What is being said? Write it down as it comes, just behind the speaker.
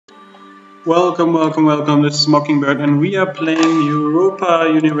Welcome, welcome, welcome. This is Mockingbird, and we are playing Europa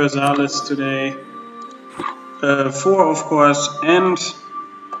Universalis today. 4, of course, and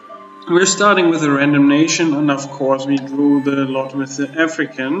we're starting with a random nation, and of course, we drew the lot with the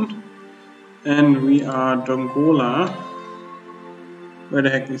African, and we are Dongola. Where the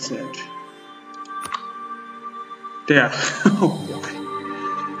heck is that? There. Oh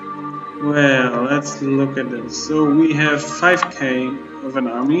boy. Well, let's look at this. So we have 5k of an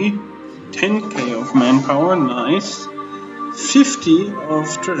army. 10k of manpower, nice. 50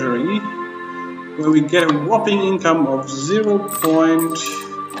 of treasury, where we get a whopping income of 0.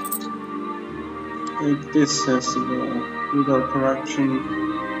 This has to go without corruption.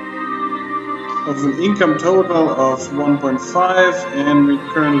 Of an income total of 1.5, and we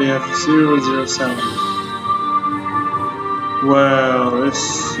currently have 007. Well, this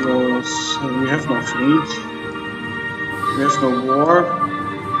was. We have no fleet. We have no war.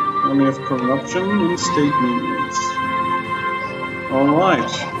 We have corruption and state maintenance.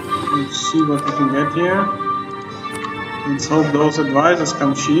 Alright, let's see what we can get here. Let's hope those advisors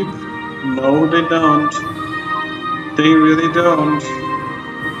come cheap. No, they don't. They really don't.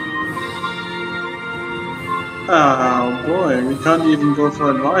 Oh boy, we can't even go for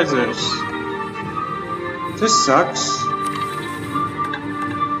advisors. This sucks.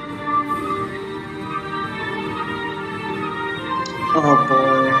 Oh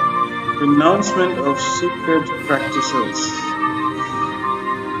boy. Announcement of secret practices.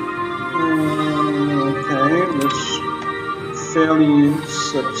 Okay, that's fairly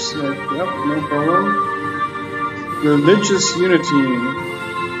subset. Yep, no problem. Religious unity.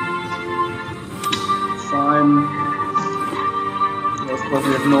 Fine. Of course,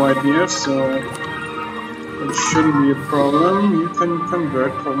 we have no idea, so it shouldn't be a problem. You can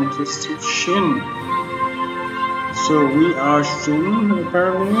convert provinces to Shin. So we are Shin,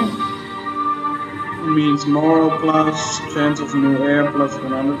 apparently. Means moral plus chance of new air plus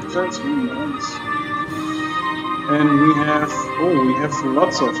 100%. So nice. And we have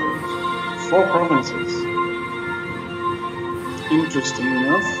lots of it. 4 provinces. Interesting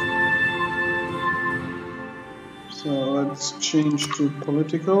enough. So let's change to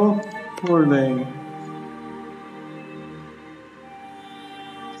political. Who are they?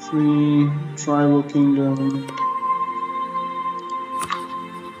 3 tribal kingdom.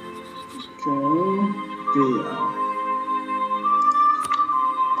 Yeah.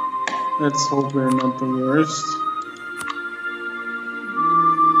 Let's hope we're not the worst.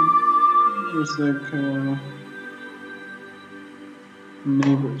 There's like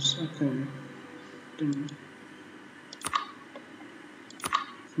neighbors. Okay.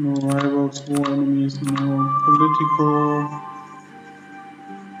 No rivals, war enemies, no political.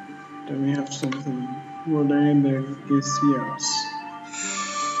 Then we have something. Who are they? The Geziras.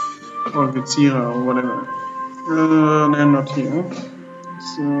 Or Gezira or whatever. They're not here.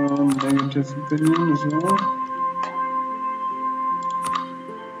 So, negative opinion as well.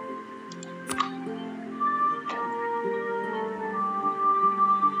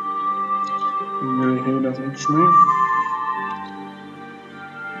 They really hate us actually.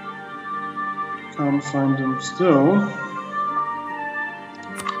 Can't find them still.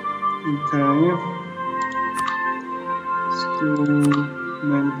 Okay. Still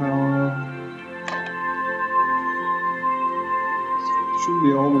manpower. Should be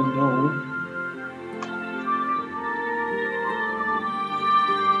all we know.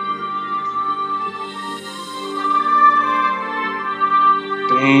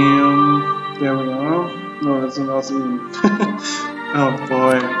 Damn. There we are. No, that's not us even. Oh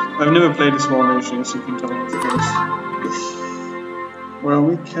boy. I've never played a small nation, as you can tell, of course. Well,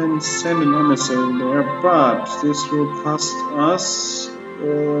 we can send an emissary there, but this will cost us a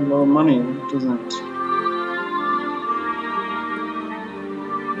lot of money, doesn't it?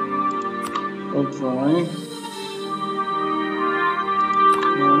 I'll try.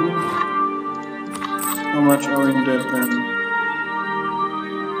 How much are we in debt then?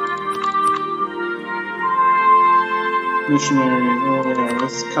 Missionary. Oh yeah,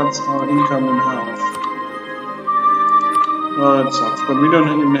 this cuts our income in half. Well, that sucks, but we don't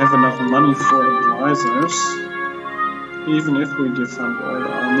even have enough money for advisors, even if we defund all the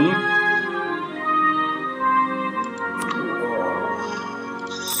army.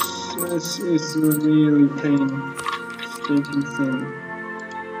 Oh, this is a really painstaking thing.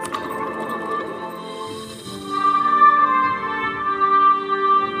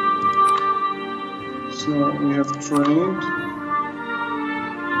 So we have trade.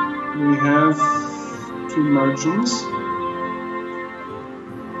 We have 2 merchants.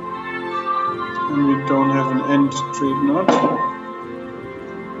 And we don't have an end trade knot.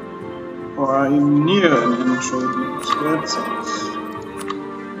 or are even near an initial so that sucks.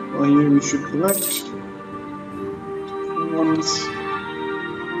 Well, here we should collect once.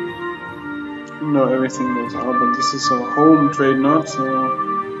 No, everything goes out, but this is our home trade node, so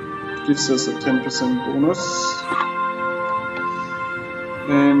it gives us a 10% bonus.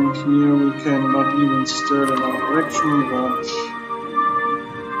 And here we cannot even stir in our direction, but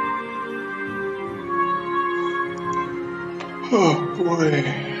oh boy,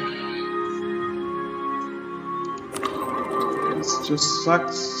 this just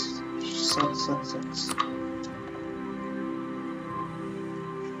sucks. Sucks.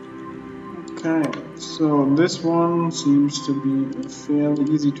 Okay, so this one seems to be a fairly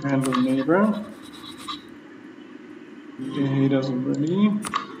easy to handle neighbor. They hate us already.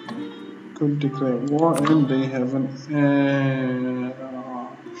 Could declare war, and they have an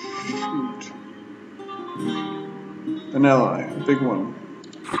shoot. An ally, a big one.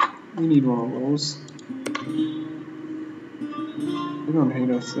 We need one of those. They don't hate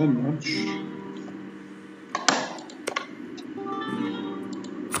us that much.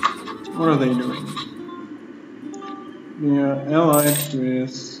 What are they doing? They are allied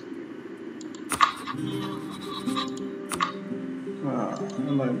with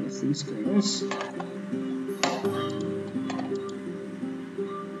these guys.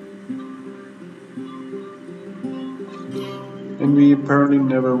 And we apparently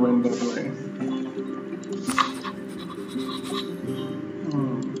never went that way.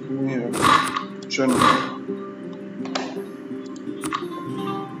 We have general.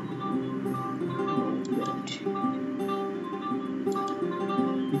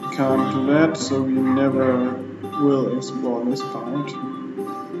 We can't do that, so we never will explore this part.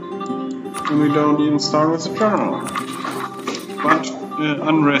 And we don't even start with the terminal. But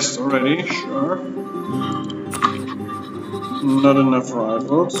unrest already, sure. Not enough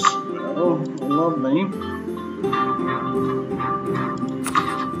rivals. Well, lovely.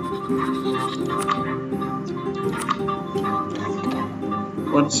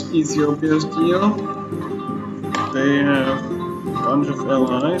 What's Ethiopia's deal? They have a bunch of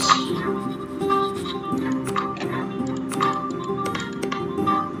allies.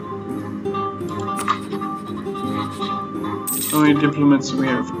 How many diplomats do we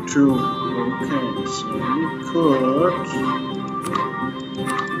have? 2. Okay, so we could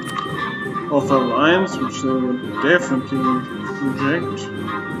offer alliance, which they would definitely reject.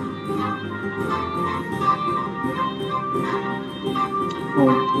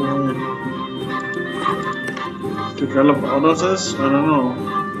 Oh boy. Develop out of this? I don't know.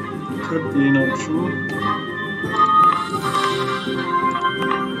 Could be an option.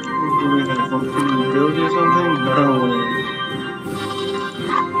 Do we have one ability or something? No way.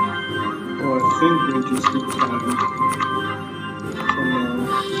 Oh, I think we just need time for now.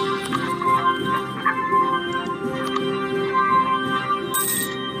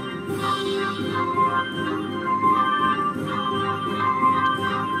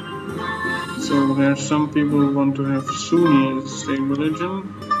 So there are some people who want to have Sunni as state religion.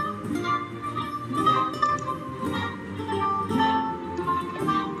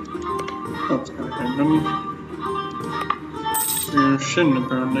 That's gonna happen. We're Shin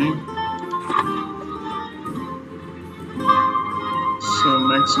apparently. So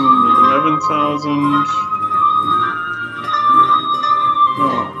maximum 11,000.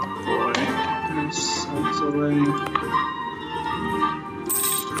 Oh boy, this sucks already.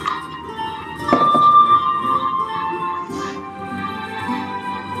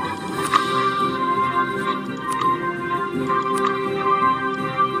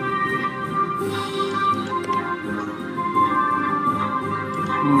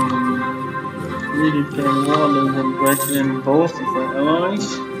 We declare war and will break in both of our allies.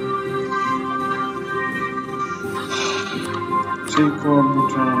 Take for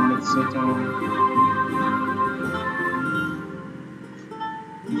Bhutan, let's sit down.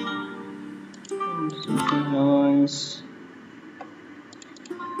 Allies.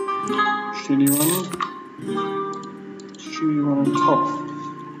 Shitty one on top.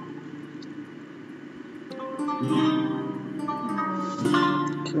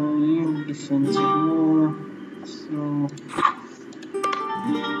 Defensive war, so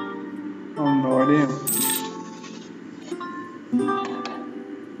I have no idea.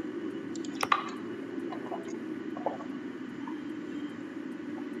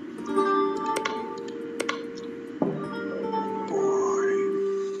 Boy.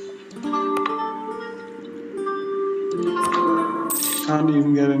 Can't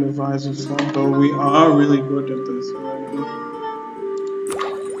even get an advisor slot, though we are really good at this already.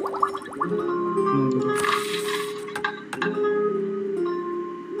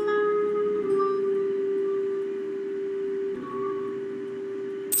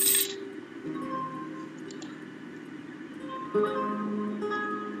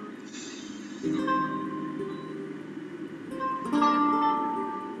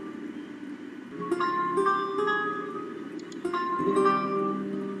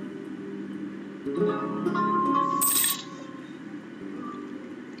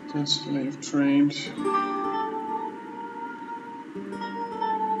 slave trade.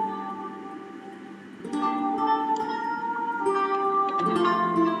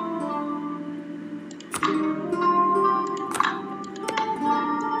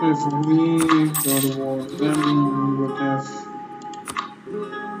 If we go to war with them, we would have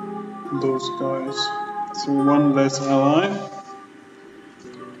those guys. So one less ally.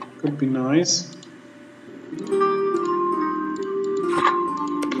 Could be nice.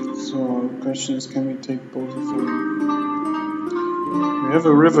 So the question is, can we take both of them? We have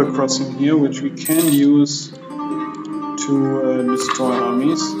a river crossing here, which we can use to destroy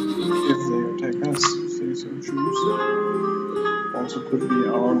armies if they attack us, if they so choose. Also could be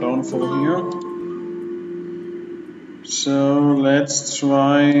our downfall here. So let's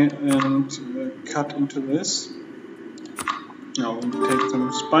try and cut into this. Now we'll take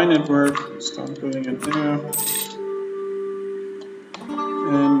some spy network, start building it there.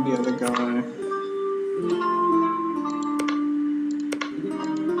 And the other guy.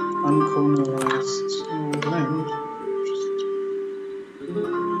 Uncolonized land.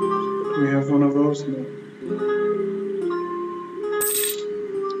 We have one of those now.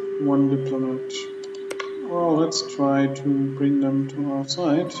 One diplomat. Well, let's try to bring them to our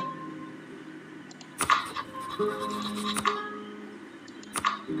side.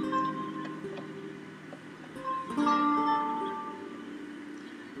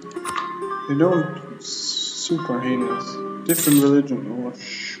 They don't super hate us. Different religion. Oh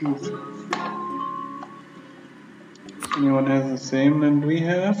shoot. Anyone has the same land we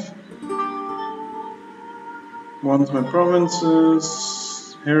have? One's my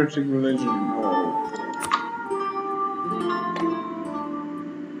provinces. Heretic religion. Oh.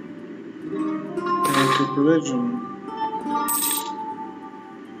 Heretic religion.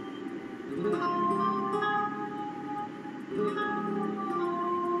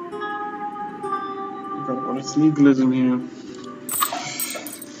 God, what is legalism here?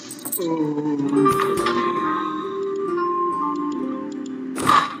 Oh.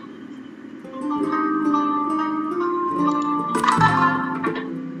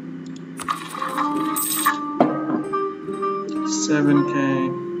 7K.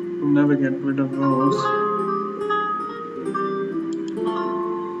 We'll never get rid of those.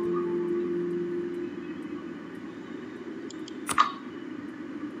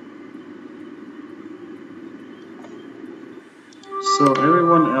 So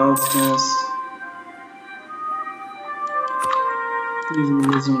everyone else has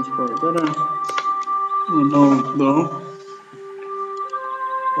legalism is probably better. I don't know though.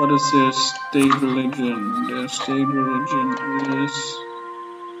 What is their state religion? Their state religion is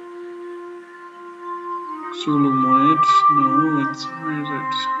Solomite. No, it's where is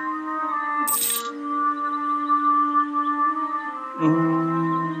it?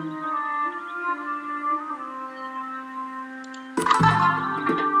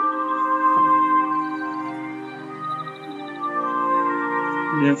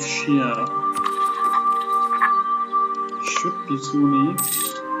 We have Shia. Should be Sunni.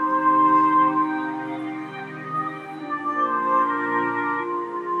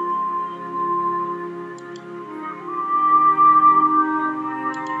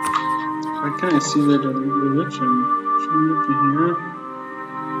 Why can I see that in religion? Shouldn't it be here?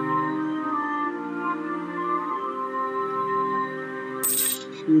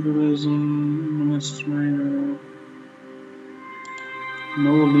 Feudalism, administrator.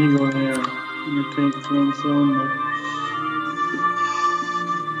 No legal here. I'm gonna take throne, but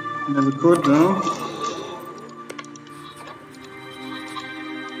never could though.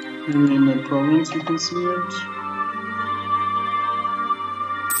 Maybe in the province you can see it.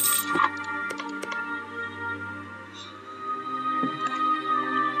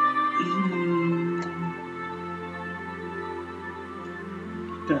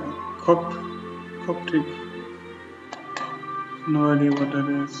 Yeah, Coptic. No idea what that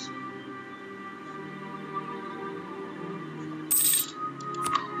is.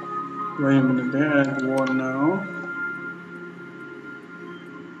 Wait a minute, they're at war now.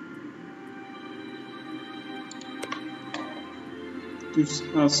 Gives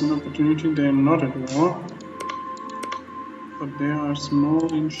us an opportunity. They are not at war, but they are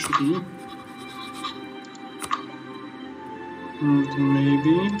small and shitty.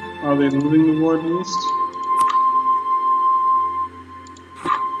 Maybe. Are they losing the war at least?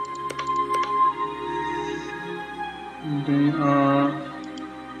 They are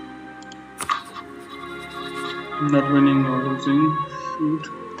not winning or losing. Shoot.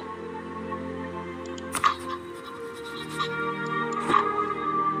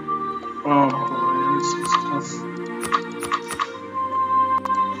 Oh boy, this is tough.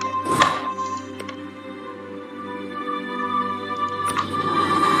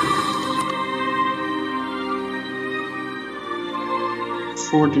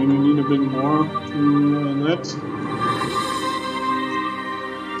 14, we need a bit more to that.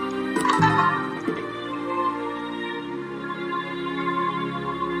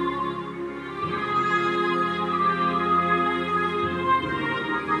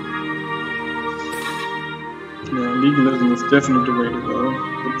 Yeah, legalism is definitely the way to go.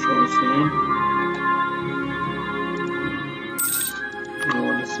 Good choice there. Now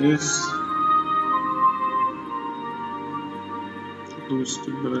what is this? Lose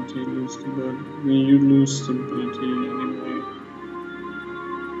stability, lose stability. You lose stability anyway.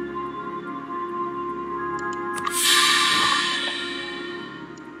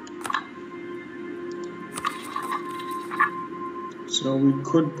 So we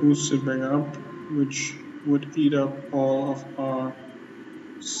could boost it back up, which would eat up all of our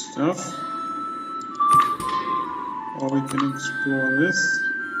stuff. Or we can explore this.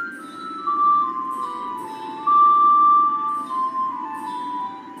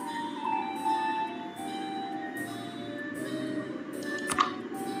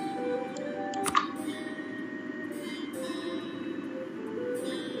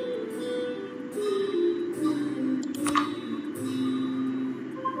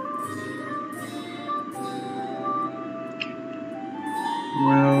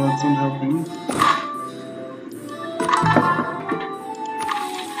 Well, that's not helping.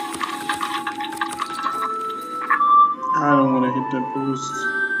 I don't want to hit that boost.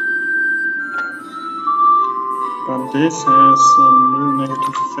 But this has some real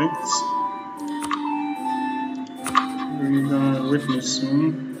negative effects. We're gonna witness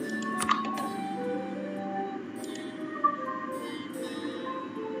soon.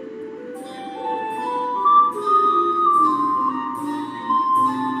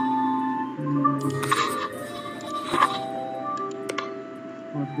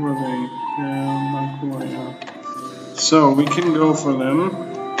 What were they? So we can go for them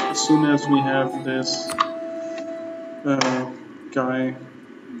as soon as we have this guy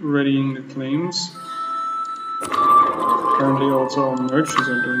readying the claims. Currently also our merchants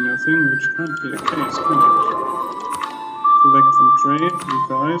are doing nothing, which can't be the case, can it? Collect from trade, you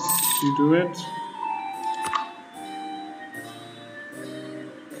guys, you do it.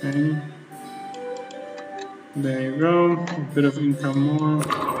 Okay. There you go, a bit of income more.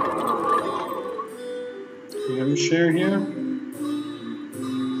 Do we have a share here?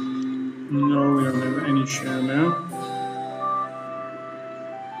 No, we don't have any share now.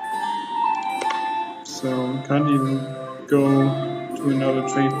 So we can't even go to another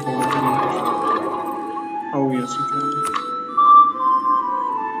trade port. Oh yes, we can.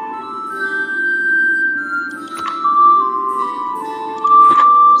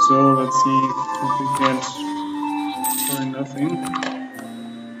 So let's see what we get for nothing.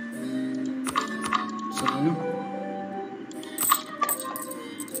 So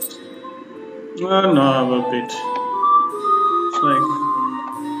no, a bit. It's like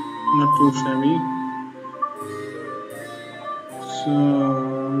not too shabby. So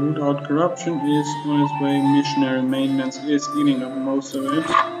without corruption is on its way. Missionary maintenance is eating up most of it.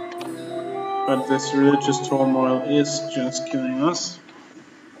 But this religious turmoil is just killing us.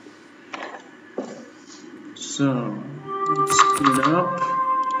 So let's speed up.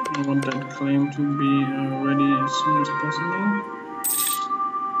 I want that claim to be ready as soon as possible.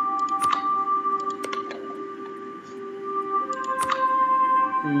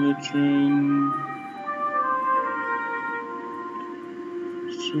 Religion.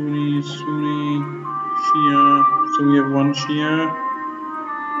 Sunni, Shia. So we have one Shia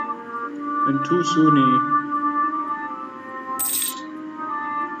and two Sunni.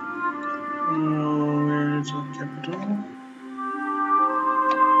 Where is our capital?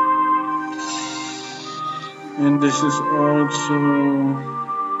 And this is also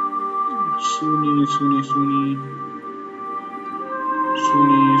Sunni, Sunni, Sunni,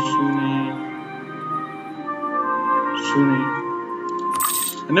 Sunni, Sunni, Sunni.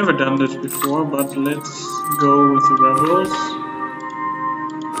 I've never done this before, but let's go with the rebels.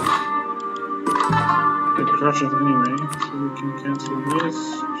 They crush us anyway, so we can cancel this.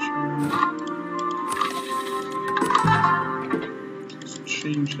 Sure. Let's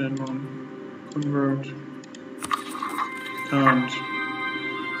change that one. Convert. Can't.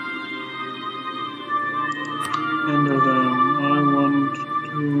 Handle them. I want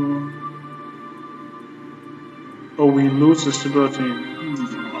to. Oh, we lose the stability.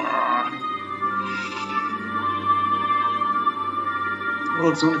 Well,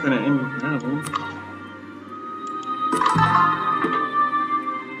 it's not going to end now, though.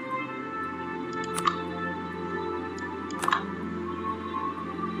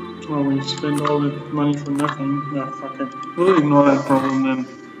 Well, we spent all the money for nothing. Yeah, fuck it. We'll ignore that problem then.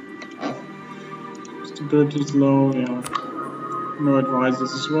 Stability is low, yeah. No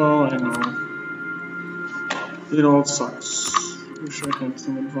advisors as well, I know. It all sucks. Wish I had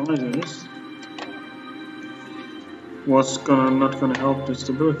some advisors. Was not gonna help the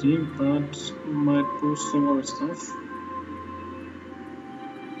stability, but might boost some other stuff.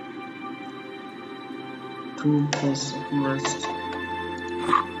 2 plus rest.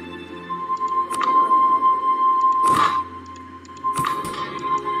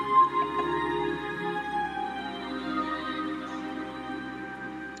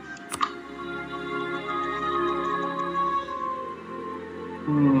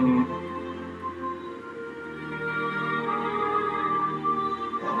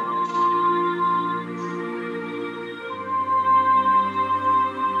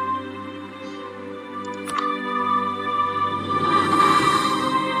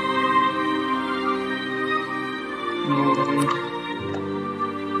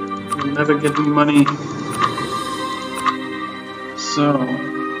 Never getting money. So,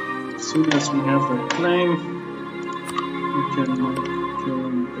 as soon as we have a claim, we can kill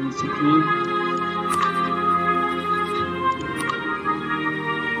him basically.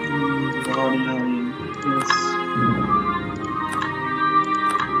 Yes.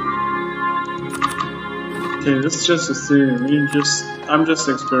 Okay, this is just a theory. I'm just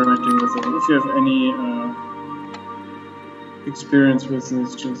experimenting with it. If you have any experience with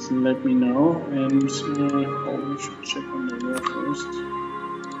this, just let me know. And oh, we should check on the war first.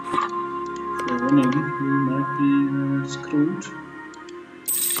 If they're winning, we might be screwed.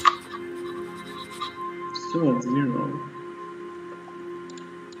 Still at 0.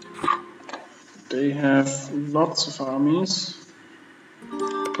 They have lots of armies.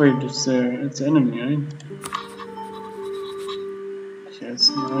 Wait, it's enemy, right? Yes,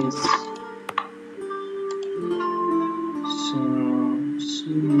 nice. So,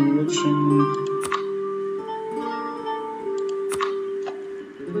 simulation.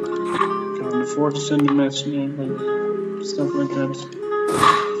 Can't afford to send a message, but stuff like that.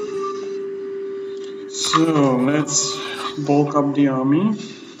 So, let's bulk up the army.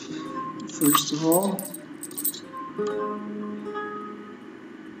 First of all.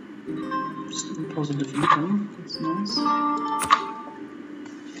 Still positive income, that's nice.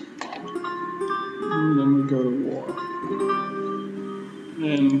 And then we go to war.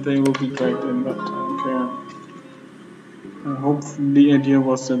 And they will be dragged in, but I don't care. I hope the idea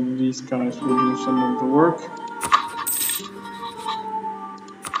was that these guys will do some of the work.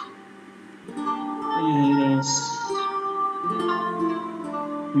 Yes.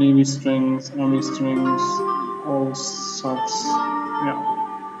 Navy strings, army strings, all sucks. Yeah,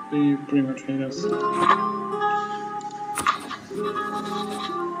 they pretty much hate us.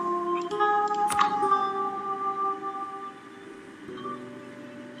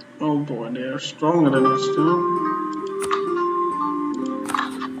 Oh boy, they are stronger than us too.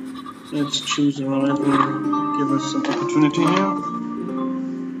 Let's choose a rival, give us some opportunity here.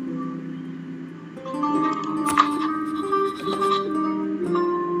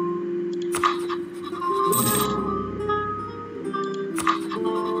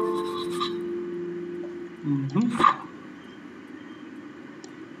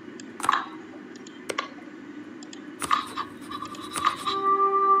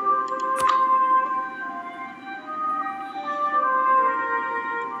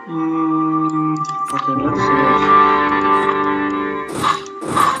 Okay, let's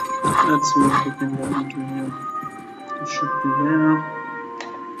see if we can get into here. It should be there.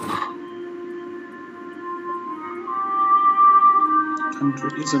 Country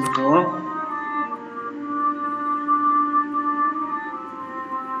is at war.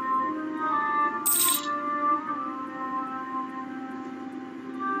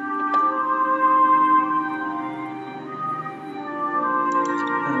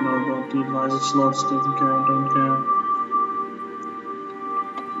 The advisor slots doesn't care, don't care.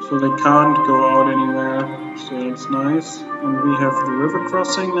 So they can't go out anywhere, so that's nice. And we have the river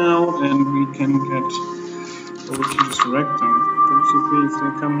crossing now, and we can get, or we can just wreck them, basically, if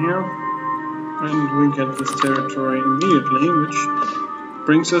they come here. And we get this territory immediately, which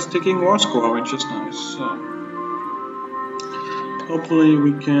brings us ticking war score, which is nice. So hopefully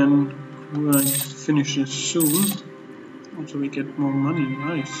we can finish this soon. Also we get more money,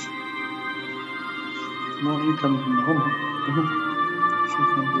 nice. More income than home. Should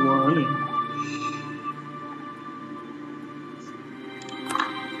have war early.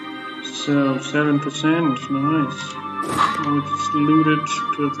 So 7%, nice. Now we just loot it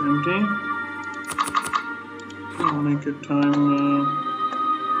till it's empty. I'll make a time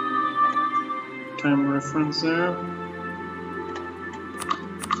time reference there.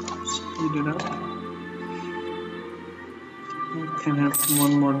 Speed it up. We can have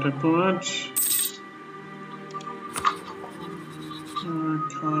one more diplomat. I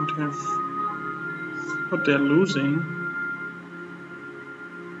can't have... But they're losing.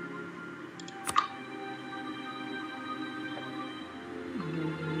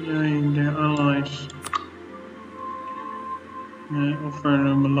 Yay, they're allies. I offer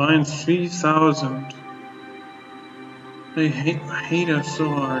them alliance 3,000. They hate us so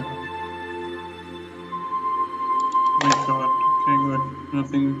hard. Oh my god, okay good.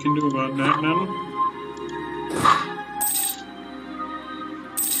 Nothing we can do about that then.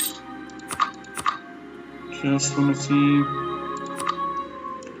 Just wanna see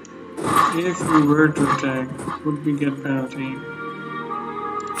if we were to attack, would we get penalty?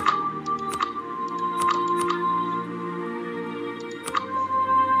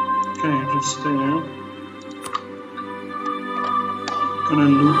 Okay, just stay there. Gonna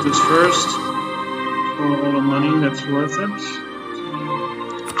loot this first for all the money that's worth it.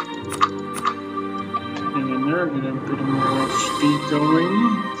 Hang in there, get a bit more speed going.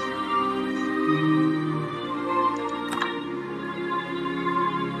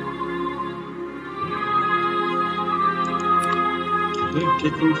 They're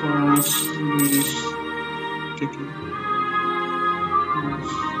ticking for us. Please. Ticking. Yes.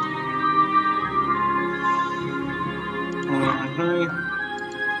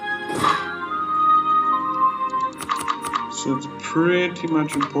 So it's pretty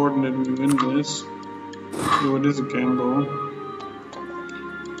much important that we win this, though it is a gamble.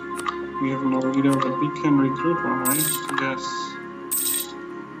 We have no leader, but we can recruit one, right? Yes.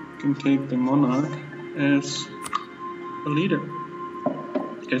 We can take the monarch as a leader.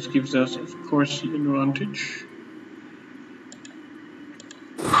 This gives us, of course, the advantage.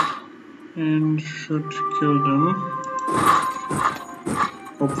 And should kill them.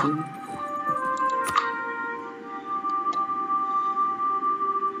 Hopefully.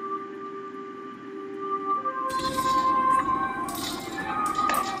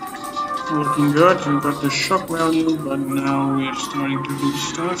 Looking good, we got the shock value, but now we are starting to lose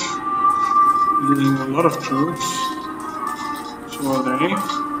stuff. Losing a lot of troops. So are they.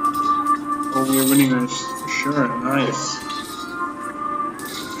 Oh, we are winning this. Sure, nice.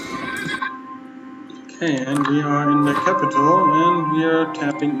 Okay, and we are in the capital, and we are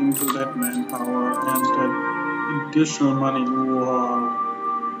tapping into that manpower and that additional money. Wow.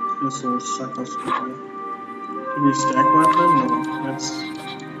 This will suck us through. Did we stack wipe them? No, let's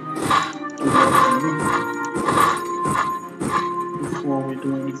do that before we do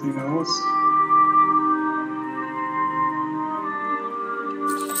anything else.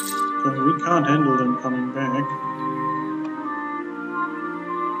 Because we can't handle them coming back.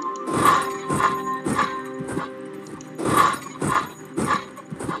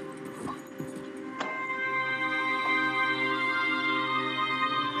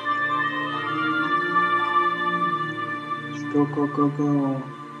 Go, go, go, go.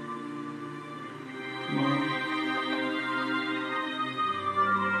 Come on.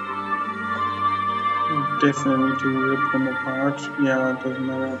 Definitely to rip them apart. Yeah, it doesn't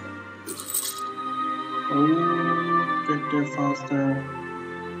matter. Oh, get there faster.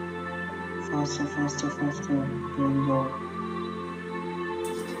 Faster, faster, faster. There we go.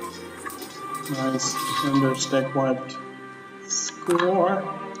 Nice. And they're stack wiped. Score!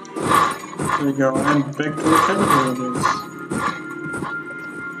 There we go. And back to the capital it is.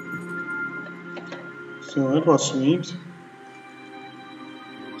 So that was sweet.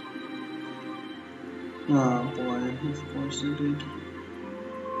 Ah boy, of course you did.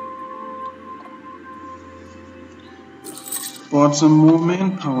 Bought some more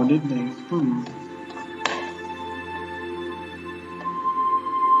manpower, did they?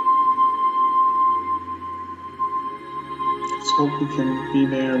 Let's hope we can be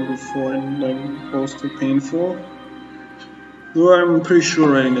there before it goes too painful. Though I'm pretty sure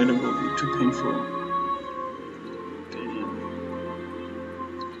right that it will be too painful.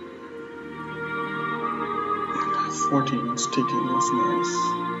 14 is ticking, that's nice.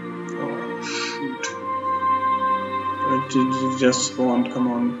 Oh shoot. It just spawned, come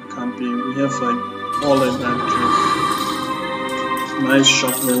on, can't be. We have like all the advantages. Nice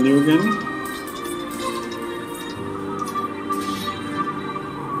shock value again.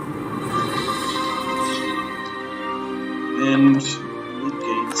 And we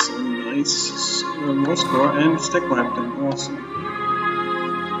gained some nice more score and stack wipe them, awesome.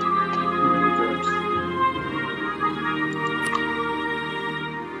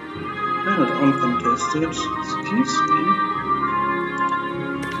 Uncontested, excuse me.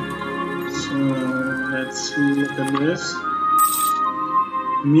 So let's look at this.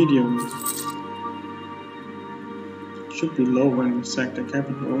 Medium. Should be low when we sack the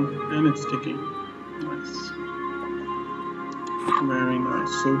capital, and it's ticking. Nice. Very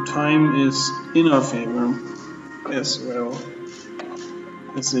nice. So time is in our favor as well,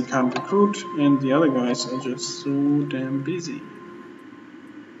 as they can't recruit, and the other guys are just so damn busy.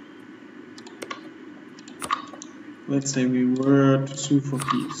 Let's say we were to sue for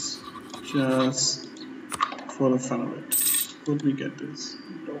peace, just for the fun of it. Could we get this?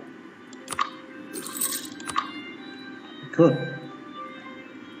 No. We could,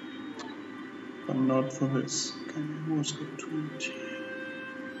 but not for this. Can we Moscow tweet?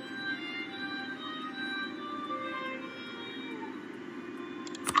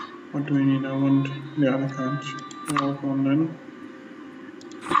 What do we need? I want the other kind. I'll go on then.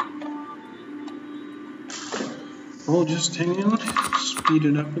 We'll just hang in, speed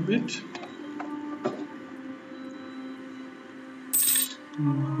it up a bit.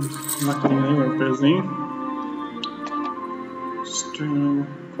 Luckily they were busy. Still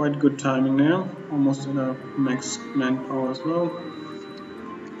quite good timing there. Almost at our max manpower as well.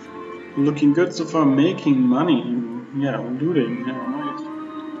 Looking good so far, making money. Yeah, looting. Yeah, right.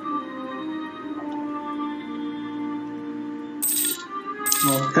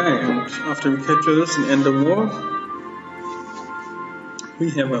 Okay, and after we capture this and end the war,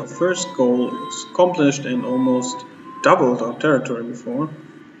 we have our first goal accomplished and almost doubled our territory before.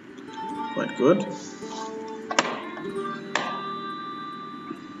 Quite good.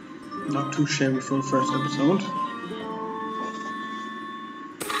 Not too shabby for the first episode.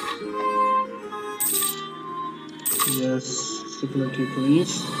 Yes, stability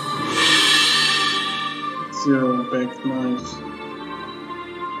please. 0 back, nice.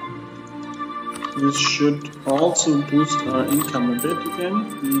 This should also boost our income a bit again.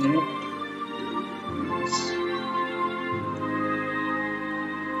 Yep. Nice.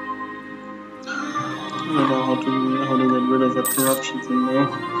 I don't know how to get rid of that corruption thing though.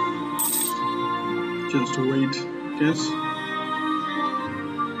 Just wait, I guess.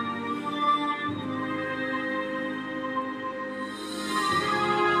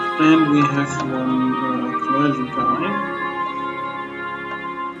 And we have one clergy guy.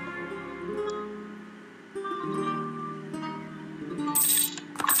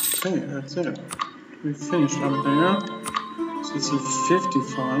 Okay, that's it. We finished up there. So it's a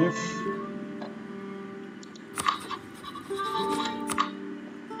 55.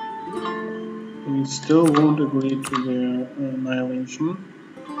 We still won't agree to their annihilation.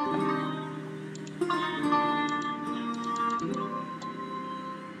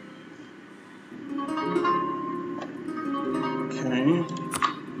 Okay,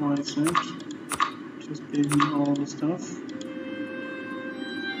 why is that? Just gave me all the stuff.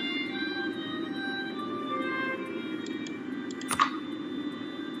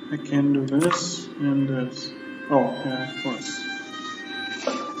 I can do this and this. Oh, yeah, of course.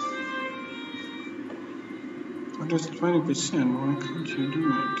 What is 20%? Why can't you do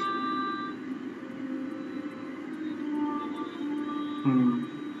it?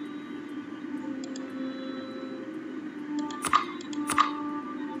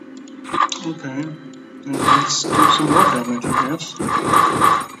 Okay. Then let's do some more damage, I guess.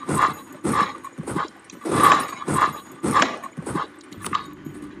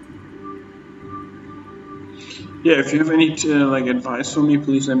 Yeah, if you have any like advice for me,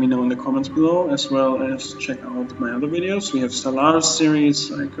 please let me know in the comments below, as well as check out my other videos. We have Stellaris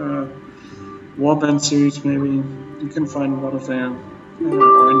series, like Warband series maybe. You can find a lot of them.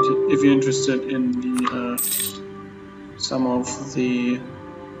 Or if you're interested in the some of the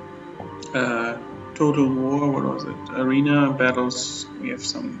Total War, what was it? Arena battles. We have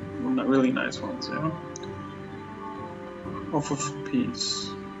some really nice ones, yeah. Offer for peace.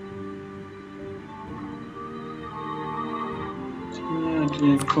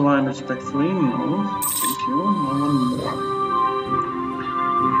 Decline respectfully. No, thank you. No one more.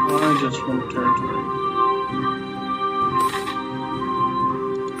 I just want territory.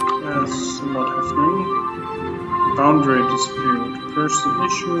 That's not happening. Boundary dispute. Personal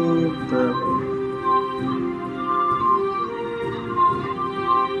issue. Berber.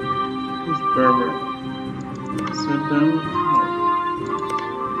 Who's Berber? Is that them?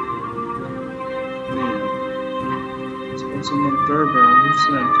 No. Someone Berber, who's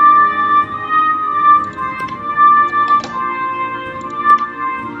that?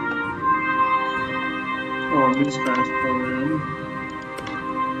 Oh, these guys probably in.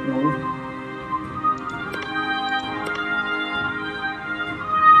 No.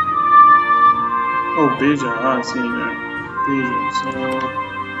 Oh, Beja, I see that. Beja, so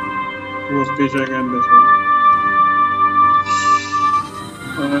Who was beta again? This one.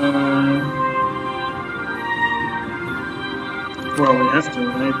 Well, we have to,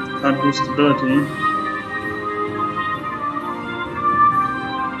 right? Can't boost stability.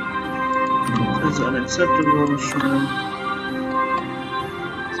 This is unacceptable, sure.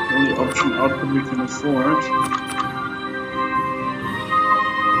 It's the only option output we can afford.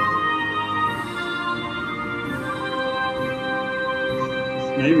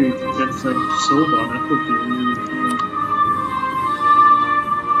 Maybe we could get like silver, that would be really cool.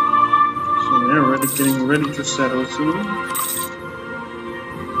 So yeah, getting ready to settle soon.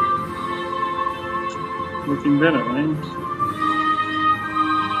 Looking better, right?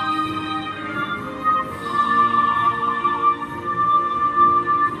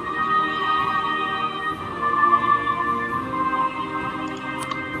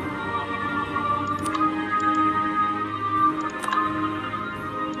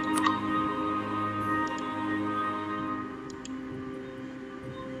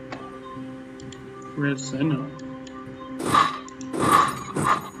 Where's Senna?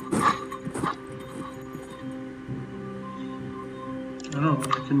 Oh,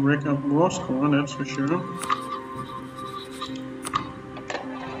 I can rack up more score, that's for sure.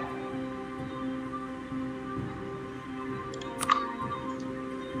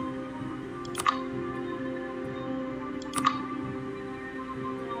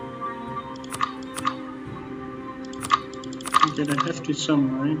 You get a hefty sum,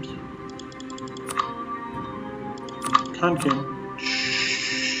 right? Can't get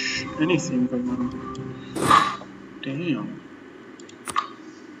anything from them. Damn.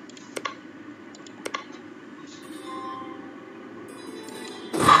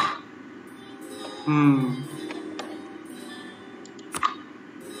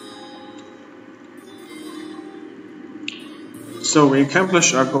 So we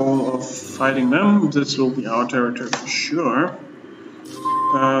accomplished our goal of fighting them. This will be our territory for sure.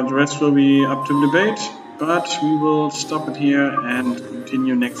 The rest will be up to debate, but we will stop it here and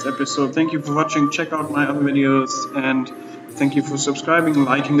continue next episode. Thank you for watching, check out my other videos, and thank you for subscribing,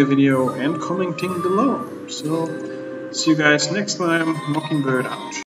 liking the video, and commenting below. So, see you guys next time. Mockingbird out.